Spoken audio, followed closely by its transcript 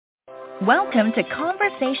Welcome to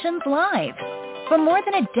Conversations Live. For more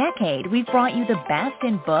than a decade, we've brought you the best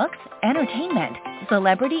in books, entertainment,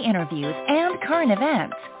 celebrity interviews, and current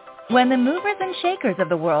events. When the movers and shakers of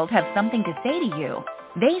the world have something to say to you,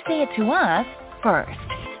 they say it to us first.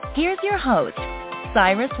 Here's your host,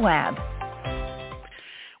 Cyrus Webb.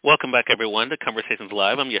 Welcome back, everyone, to Conversations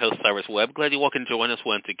Live. I'm your host, Cyrus Webb. Glad you all can join us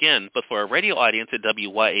once again. But for our radio audience at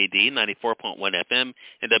WYAD 94.1 FM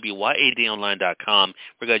and WYADonline.com,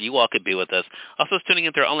 we're glad you all could be with us. Also tuning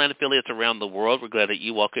into our online affiliates around the world, we're glad that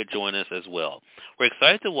you all could join us as well. We're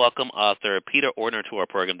excited to welcome author Peter Orner to our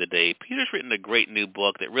program today. Peter's written a great new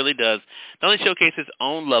book that really does not only showcase his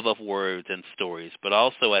own love of words and stories, but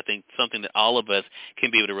also, I think, something that all of us can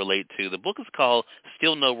be able to relate to. The book is called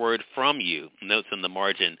Still No Word From You, Notes in the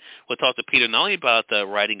Margin. We'll talk to Peter not only about the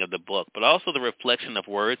writing of the book, but also the reflection of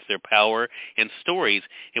words, their power, and stories,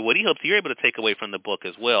 and what he hopes you're able to take away from the book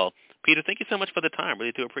as well. Peter, thank you so much for the time.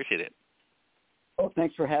 Really do appreciate it. Oh,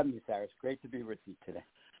 thanks for having me, Cyrus. Great to be with you today.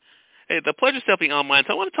 Hey, the pleasure's definitely on mine.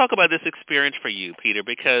 So I want to talk about this experience for you, Peter,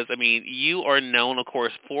 because, I mean, you are known, of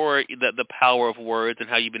course, for the power of words and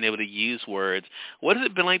how you've been able to use words. What has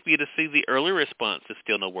it been like for you to see the early response to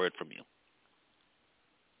Still No Word From You?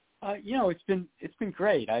 It's been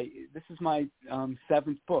great. This is my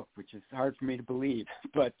seventh book, which is hard for me to believe,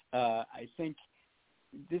 but I think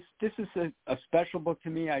this is a special book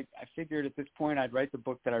to me. I figured at this point I'd write the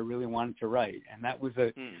book that I really wanted to write, and that was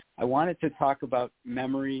I wanted to talk about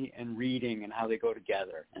memory and reading and how they go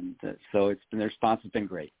together, and so the response has been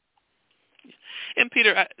great. And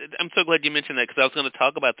Peter, I'm so glad you mentioned that, because I was going to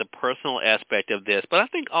talk about the personal aspect of this, but I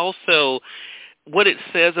think also what it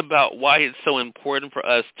says about why it's so important for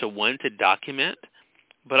us to, one, to document,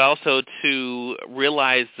 but also to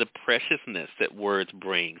realize the preciousness that words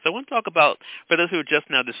bring. So I want to talk about, for those who are just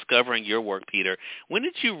now discovering your work, Peter, when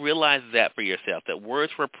did you realize that for yourself, that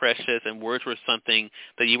words were precious and words were something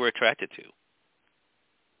that you were attracted to?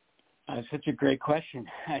 Such a great question.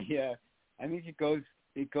 I think it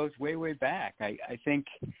goes way, way back. I think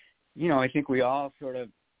we all sort of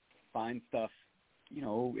find stuff,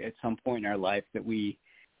 at some point in our life that we,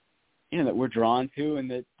 that we're drawn to, and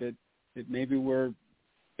that maybe we're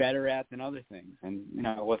better at than other things. And,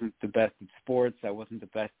 I wasn't the best at sports. I wasn't the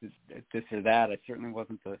best at this or that. I certainly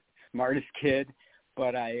wasn't the smartest kid,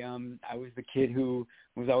 but I was the kid who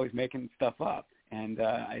was always making stuff up. And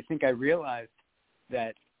I think I realized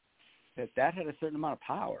that had a certain amount of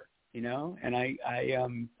power, and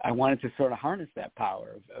I wanted to sort of harness that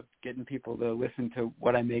power of getting people to listen to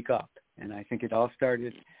what I make up. And I think it all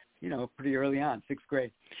started, pretty early on, sixth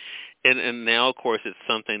grade. And now, of course, it's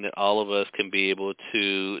something that all of us can be able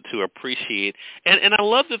to appreciate. And I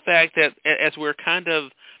love the fact that as we're kind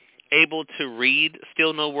of able to read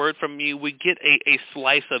Still No Word From You, we get a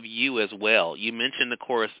slice of you as well. You mentioned, of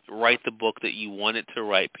course, write the book that you wanted to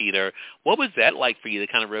write, Peter. What was that like for you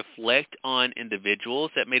to kind of reflect on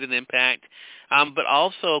individuals that made an impact, but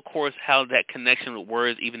also, of course, how that connection with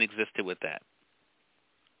words even existed with that?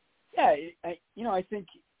 Yeah, I think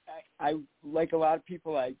I like a lot of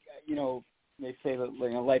people, they say that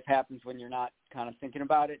life happens when you're not kind of thinking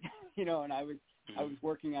about it, and I was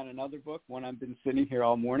working on another book, one I've been sitting here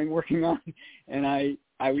all morning working on, and I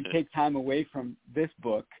would take time away from this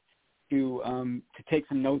book to take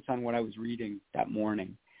some notes on what I was reading that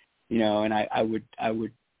morning, and I was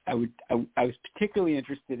particularly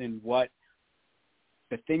interested in what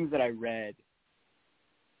the things that I read,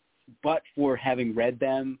 but for having read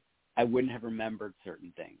them, I wouldn't have remembered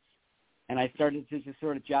certain things. And I started to just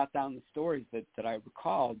sort of jot down the stories that I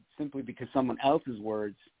recalled simply because someone else's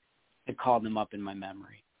words had called them up in my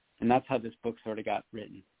memory. And that's how this book sort of got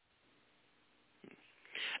written.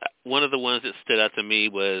 One of the ones that stood out to me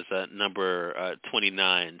was number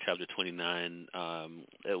 29, chapter 29,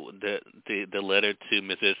 the letter to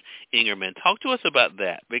Mrs. Ingerman. Talk to us about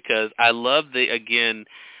that, because I love this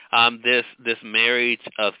marriage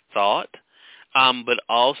of thought, but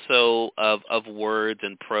also of words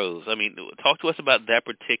and prose. I mean, talk to us about that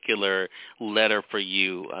particular letter for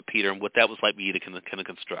you, Peter, and what that was like for you to kind of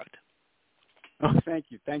construct. Oh, thank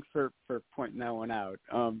you. Thanks for pointing that one out.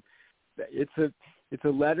 It's a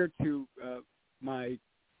letter to my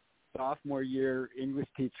sophomore year English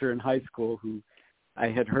teacher in high school, who I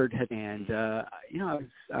had heard, and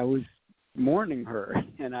I was mourning her,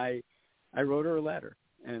 and I wrote her a letter,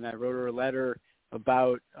 and I wrote her a letter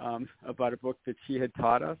about a book that she had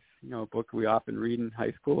taught us, a book we often read in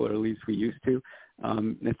high school, or at least we used to,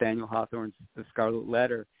 Nathaniel Hawthorne's The Scarlet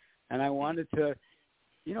Letter. And I wanted to,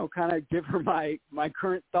 kind of give her my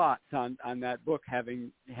current thoughts on that book,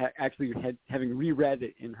 having reread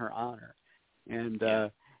it in her honor. And,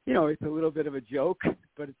 it's a little bit of a joke,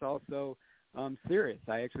 but it's also serious.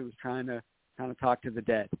 I actually was trying to kind of talk to the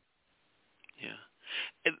dead.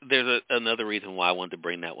 Yeah. There's another reason why I wanted to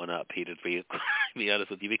bring that one up, Peter, to be honest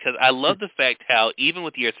with you, because I love the fact how even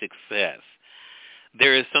with your success,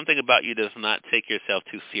 there is something about you that does not take yourself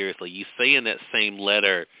too seriously. You say in that same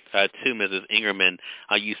letter to Mrs. Ingerman,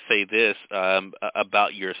 you say this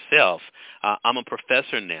about yourself. I'm a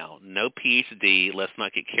professor now, no PhD, let's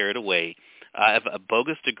not get carried away. I have a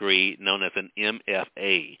bogus degree known as an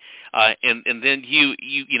MFA. And then you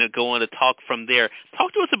go on to talk from there.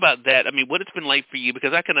 Talk to us about that. I mean, what it's been like for you,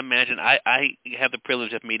 because I can imagine I have the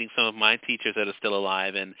privilege of meeting some of my teachers that are still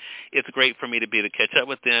alive, and it's great for me to be able to catch up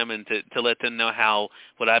with them and to let them know how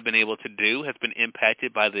what I've been able to do has been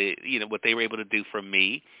impacted by what they were able to do for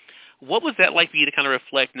me. What was that like for you to kind of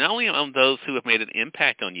reflect not only on those who have made an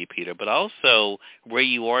impact on you, Peter, but also where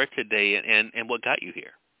you are today and what got you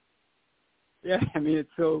here? Yeah, I mean, it's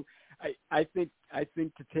so. I think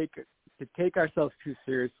to take ourselves too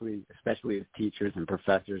seriously, especially as teachers and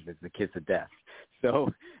professors, is the kiss of death.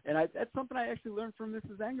 So, and that's something I actually learned from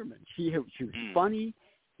Mrs. Engerman. She was funny.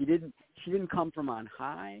 She didn't come from on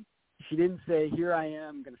high. She didn't say, "Here I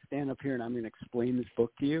am, I'm going to stand up here and I'm going to explain this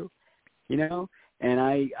book to you," And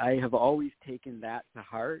I have always taken that to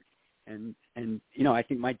heart. And I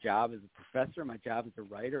think my job as a professor, my job as a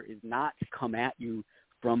writer, is not to come at you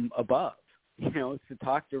from above. It's to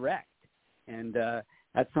talk direct. And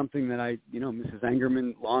that's something that Mrs.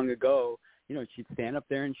 Engerman long ago, she'd stand up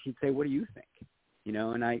there and she'd say, "What do you think?"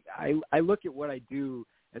 And I look at what I do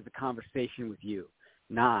as a conversation with you,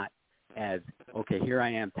 not as, okay, here I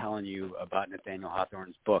am telling you about Nathaniel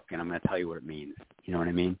Hawthorne's book and I'm going to tell you what it means. You know what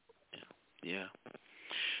I mean? Yeah.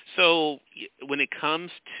 So when it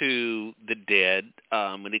comes to the dead,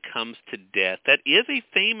 when it comes to death, that is a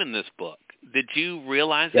theme in this book. Did you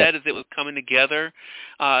realize that as it was coming together,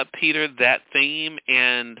 Peter, that theme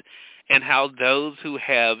and how those who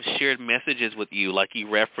have shared messages with you, like you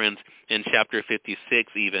referenced in chapter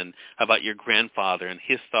 56 even, about your grandfather and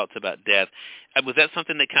his thoughts about death, was that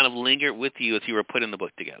something that kind of lingered with you as you were putting the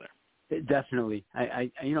book together? Definitely. I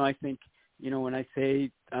think, when I say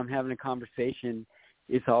I'm having a conversation,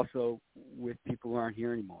 it's also with people who aren't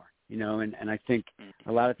here anymore, and I think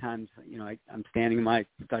a lot of times, I'm standing in my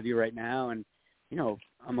study right now and,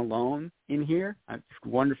 I'm alone in here. It's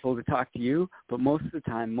wonderful to talk to you, but most of the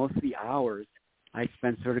time, most of the hours I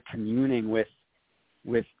spend sort of communing with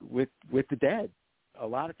the dead a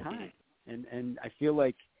lot of time. And I feel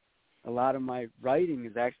like a lot of my writing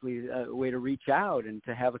is actually a way to reach out and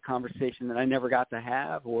to have a conversation that I never got to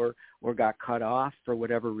have or got cut off for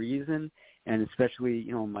whatever reason. And especially,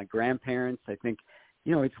 my grandparents, I think,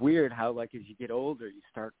 it's weird how, like, as you get older, you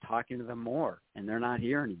start talking to them more, and they're not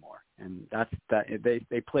here anymore. And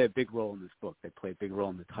they play a big role in this book. They play a big role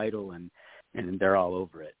in the title, and they're all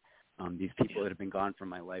over it. These people that have been gone from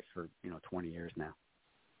my life for, 20 years now.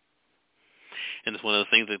 And it's one of those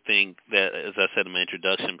things I think that, as I said in my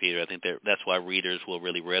introduction, Peter, I think that's why readers will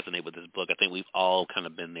really resonate with this book. I think we've all kind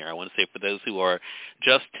of been there. I want to say for those who are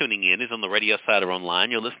just tuning in, either on the radio side or online,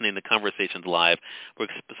 you're listening to Conversations Live. We're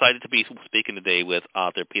excited to be speaking today with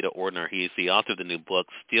author Peter Orner. He's the author of the new book,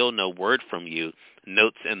 Still No Word From You,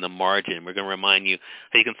 Notes in the Margin. We're going to remind you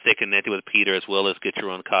how you can stay connected with Peter as well as get your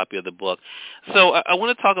own copy of the book. So I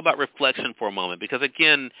want to talk about reflection for a moment because,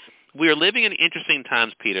 again, we are living in interesting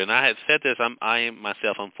times, Peter, and I have said this. I'm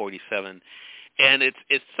 47, and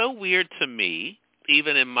it's so weird to me,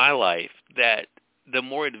 even in my life, that the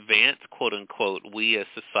more advanced, quote unquote, we as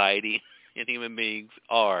society and human beings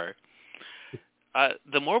are,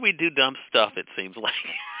 the more we do dumb stuff. It seems like,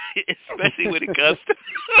 especially when it comes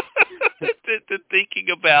to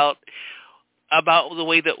thinking about the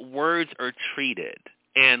way that words are treated.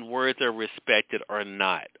 And words are respected or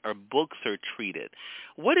not, or books are treated.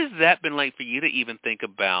 What has that been like for you to even think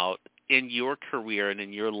about in your career and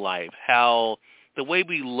in your life, how the way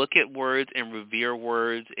we look at words and revere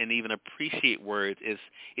words and even appreciate words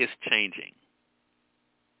is changing?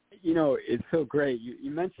 It's so great.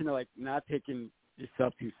 You mentioned, like, not taking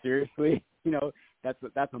yourself too seriously.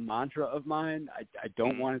 That's a mantra of mine. I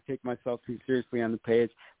don't want to take myself too seriously on the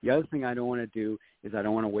page. The other thing I don't want to do is I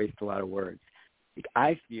don't want to waste a lot of words.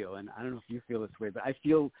 I feel, and I don't know if you feel this way, but I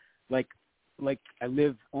feel like I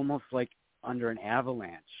live almost like under an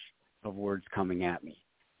avalanche of words coming at me,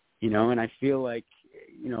 and I feel like,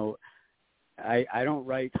 I don't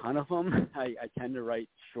write a ton of them. I tend to write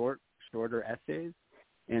shorter essays,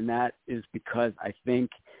 and that is because I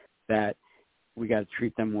think that we got to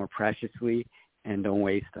treat them more preciously and don't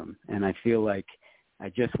waste them. And I feel like I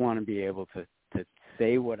just want to be able to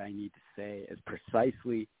say what I need to say as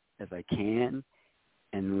precisely as I can,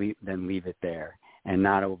 then leave it there and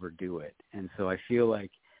not overdo it. And so I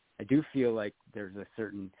do feel like there's a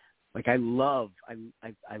certain, like I love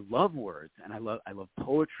words, and I love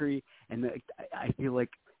poetry, and I feel like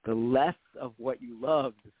the less of what you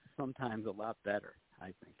love is sometimes a lot better,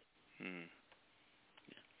 I think.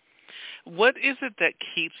 What is it that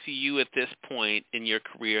keeps you at this point in your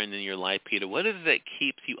career and in your life, Peter? What is it that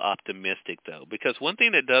keeps you optimistic, though? Because one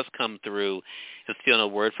thing that does come through, and stealing a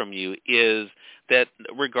word from you, is that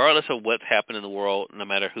regardless of what's happened in the world, no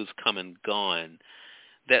matter who's come and gone,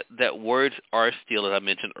 that words are still, as I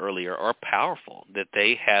mentioned earlier, are powerful, that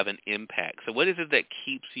they have an impact. So what is it that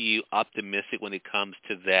keeps you optimistic when it comes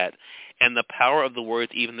to that and the power of the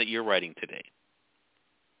words even that you're writing today?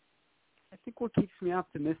 I think what keeps me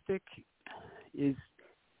optimistic is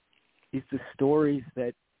the stories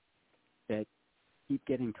that keep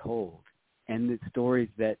getting told, and the stories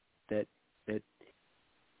that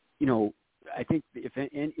you know. I think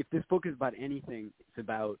if this book is about anything, it's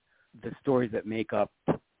about the stories that make up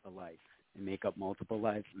a life and make up multiple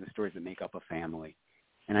lives, and the stories that make up a family.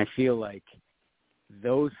 And I feel like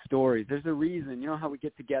those stories, there's a reason. You know how we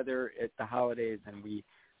get together at the holidays and we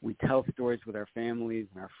tell stories with our families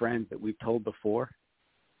and our friends that we've told before?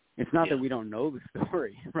 It's not that we don't know the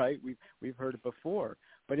story, right? We've heard it before,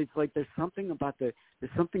 but it's like there's something about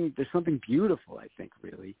there's something beautiful, I think,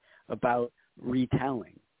 really, about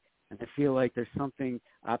retelling. And I feel like there's something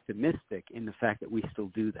optimistic in the fact that we still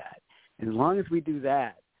do that. And as long as we do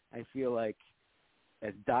that, I feel like,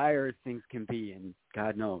 as dire as things can be, and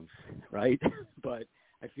God knows, right? But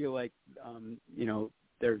I feel like, you know,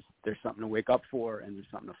 there's something to wake up for, and there's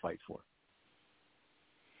something to fight for.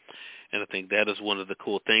 And I think that is one of the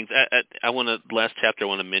cool things. Last chapter I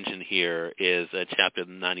want to mention here is chapter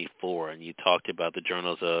 94, and you talked about the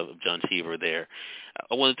journals of John Cheever there.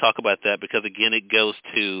 I want to talk about that because, again, it goes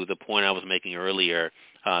to the point I was making earlier,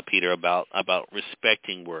 Peter, about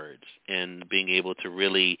respecting words and being able to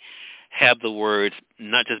really have the words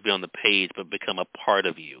not just be on the page but become a part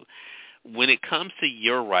of you. When it comes to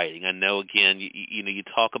your writing, I know, again, you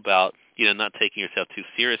talk about, not taking yourself too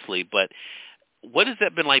seriously, but what has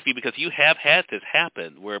that been like for you? Because you have had this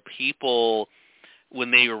happen where people, when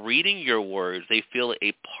they are reading your words, they feel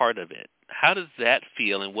a part of it. How does that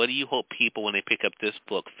feel, and what do you hope people, when they pick up this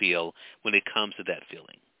book, feel when it comes to that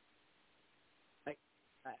feeling?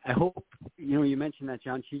 I hope, you mentioned that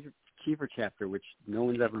John Cheever chapter, which no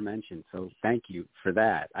one's ever mentioned, so thank you for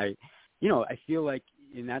that. I feel like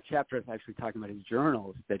in that chapter, it's actually talking about his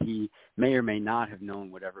journals that he may or may not have known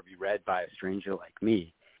would ever be read by a stranger like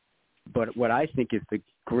me. But what I think is the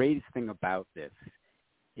greatest thing about this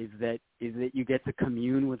is that you get to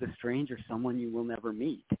commune with a stranger, someone you will never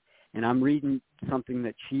meet. And I'm reading something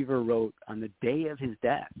that Cheever wrote on the day of his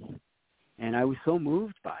death, and I was so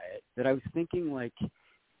moved by it that I was thinking, like,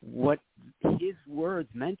 what his words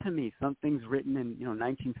meant to me. Something's written in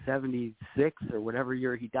 1976 or whatever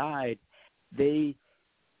year he died. They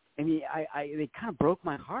kind of broke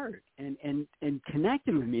my heart and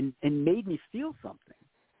connected with me and made me feel something.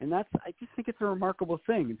 And I just think it's a remarkable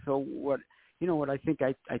thing. And so what I think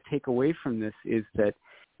I take away from this is that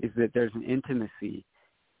there's an intimacy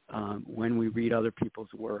when we read other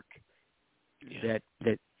people's work that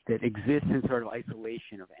exists in sort of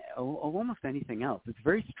isolation of almost anything else. It's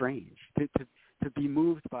very strange to be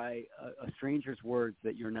moved by a stranger's words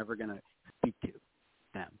that you're never going to speak to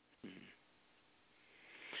them.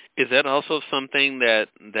 Is that also something that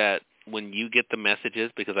when you get the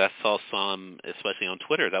messages, because I saw some, especially on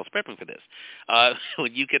Twitter, as I was prepping for this,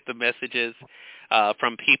 when you get the messages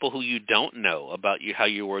from people who you don't know about how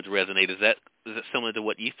your words resonate, is that similar to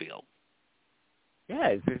what you feel?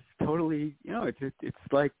 Yeah, it's totally, it's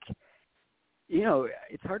like,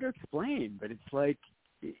 it's hard to explain, but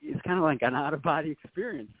it's kind of like an out-of-body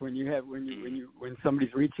experience when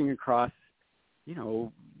somebody's reaching across,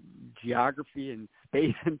 geography and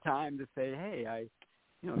space and time to say, hey,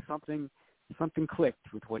 something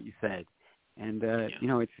clicked with what you said. And,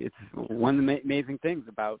 it's one of the amazing things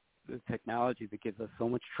about the technology that gives us so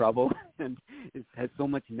much trouble and has so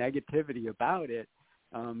much negativity about it.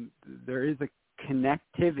 There is a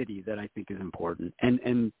connectivity that I think is important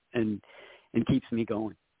and keeps me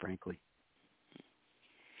going, frankly.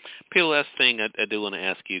 Peter, last thing I do want to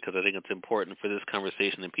ask you, because I think it's important for this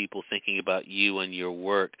conversation and people thinking about you and your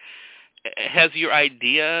work. Has your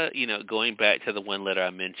idea, going back to the one letter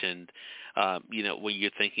I mentioned, when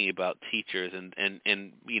you're thinking about teachers and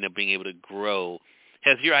being able to grow,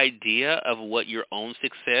 has your idea of what your own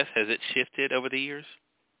success, has it shifted over the years?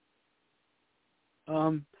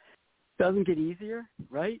 Doesn't get easier,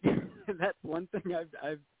 right? That's one thing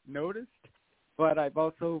I've noticed. But I've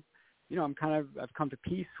also, I've come to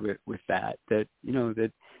peace with that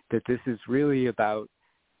this is really about,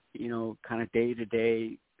 kind of day to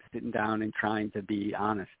day sitting down and trying to be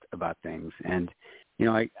honest about things. And,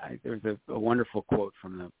 there's a wonderful quote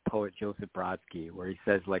from the poet Joseph Brodsky where he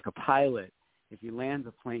says, like a pilot, if he lands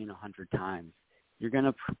a plane 100 times, you're going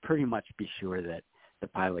to pretty much be sure that the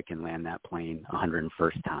pilot can land that plane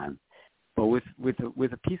 101st time. But with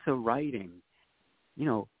a piece of writing,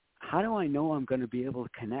 how do I know I'm going to be able to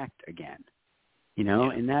connect again?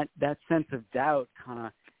 And that sense of doubt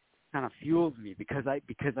kind of fuels me because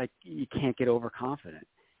you can't get overconfident,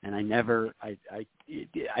 and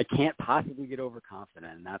I can't possibly get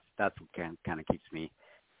overconfident, and that's what kind of keeps me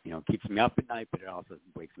up at night, but it also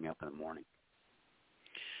wakes me up in the morning.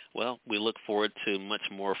 Well, we look forward to much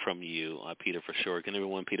more from you, Peter, for sure. Again,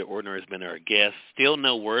 everyone, Peter Orner has been our guest. Still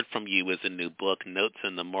No Word from You is a new book, Notes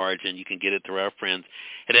in the Margin. You can get it through our friends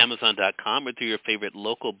at Amazon.com or through your favorite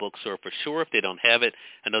local bookstore for sure. If they don't have it,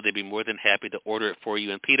 I know they'd be more than happy to order it for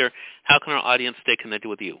you. And, Peter, how can our audience stay connected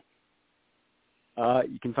with you?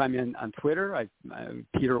 You can find me on Twitter. I'm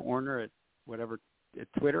Peter Orner at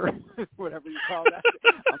Twitter, whatever you call that.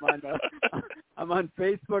 I'm on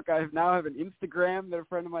Facebook. I now have an Instagram that a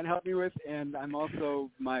friend of mine helped me with, and I'm also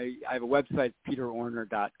I have a website,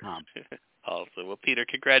 peterorner.com. Awesome. Well, Peter,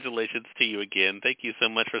 congratulations to you again. Thank you so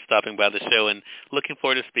much for stopping by the show, and looking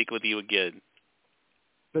forward to speaking with you again.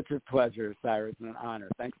 Such a pleasure, Cyrus, and an honor.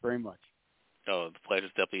 Thanks very much. Oh, the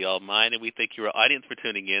pleasure's definitely all mine, and we thank your audience for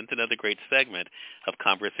tuning in to another great segment of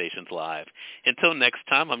Conversations Live. Until next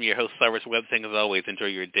time, I'm your host, Cyrus Webb, saying as always, enjoy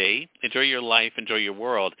your day, enjoy your life, enjoy your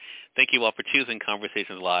world. Thank you all for choosing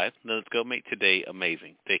Conversations Live. Now let's go make today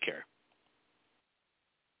amazing. Take care.